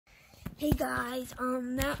Hey guys,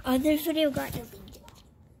 that other video got deleted,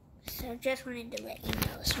 so just wanted to let you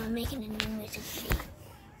know. So I'm making a new music video.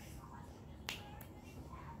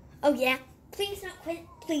 Oh yeah, please don't quit,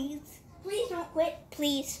 please. Please don't quit,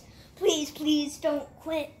 please. Please don't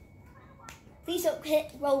quit. Please don't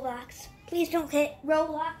quit Roblox. Please don't quit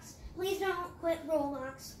Roblox. Please don't quit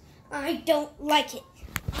Roblox. I don't like it.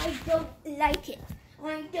 I don't like it.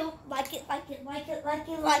 I don't like it. I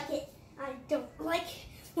don't like it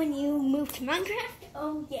when you move to Minecraft.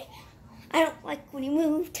 Oh yeah. I don't like when you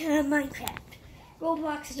move to Minecraft.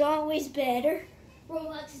 Roblox is always better.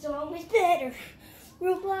 Roblox is always better.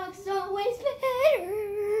 Roblox is always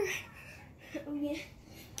better. Oh yeah.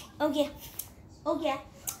 Oh yeah. Oh yeah.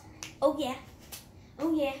 Oh yeah.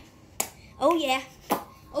 Oh yeah. Oh yeah.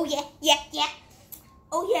 Oh yeah. Yeah.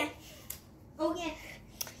 Oh yeah. Oh yeah.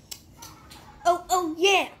 Oh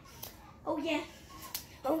yeah. Oh yeah.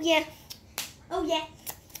 Oh yeah. Oh yeah.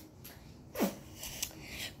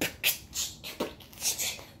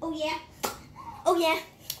 Oh yeah. Oh yeah.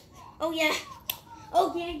 Oh yeah.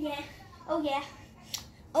 Oh yeah, yeah. Oh yeah.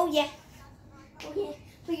 Oh yeah. Oh yeah.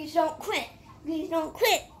 Please don't quit. Please don't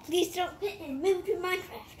quit. Please don't quit and move to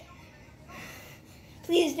Minecraft.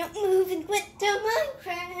 Please don't move and quit to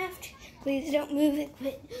Minecraft. Please don't move and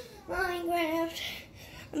quit Minecraft.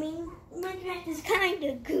 I mean, Minecraft is kind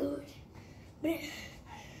of good,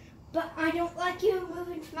 but I don't like you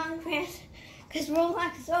moving to Minecraft because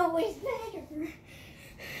Roblox is always better.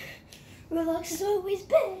 Roblox is always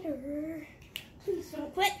better. Please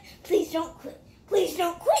don't quit. Please don't quit. Please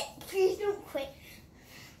don't quit. Please don't quit.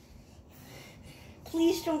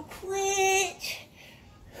 Please don't quit.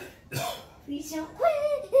 Please don't quit.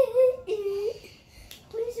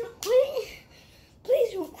 Please don't quit.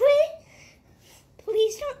 Please don't quit.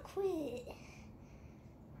 Please don't quit.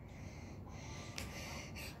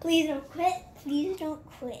 Please don't quit. Please don't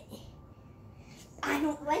quit. I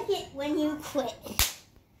don't like it when you quit.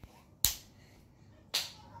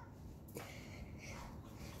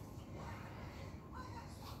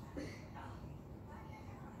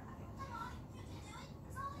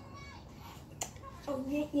 Oh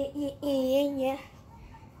yeah.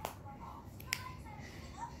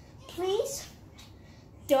 Please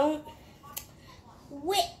don't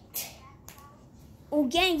quit. Oh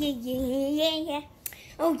yeah. Oh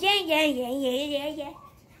yeah.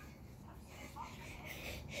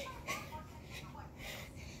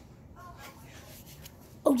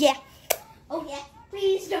 Oh yeah. Oh yeah.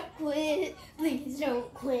 Please don't quit. Please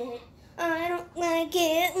don't quit. I don't like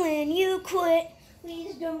it when you quit.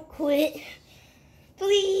 Please don't quit.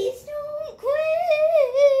 Please don't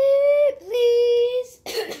quit. Please.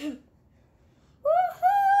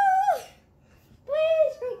 Woohoo!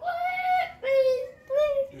 Please don't quit.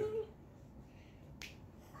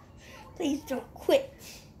 Please don't quit.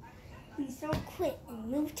 Please don't quit and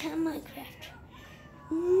move to Minecraft.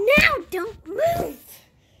 Now don't move.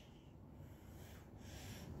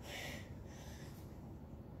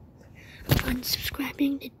 I'm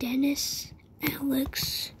unsubscribing to Dennis,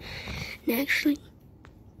 Alex, and actually,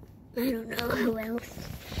 I don't know who else.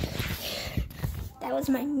 That was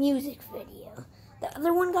my music video. The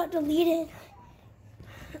other one got deleted.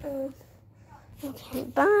 Okay,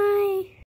 bye.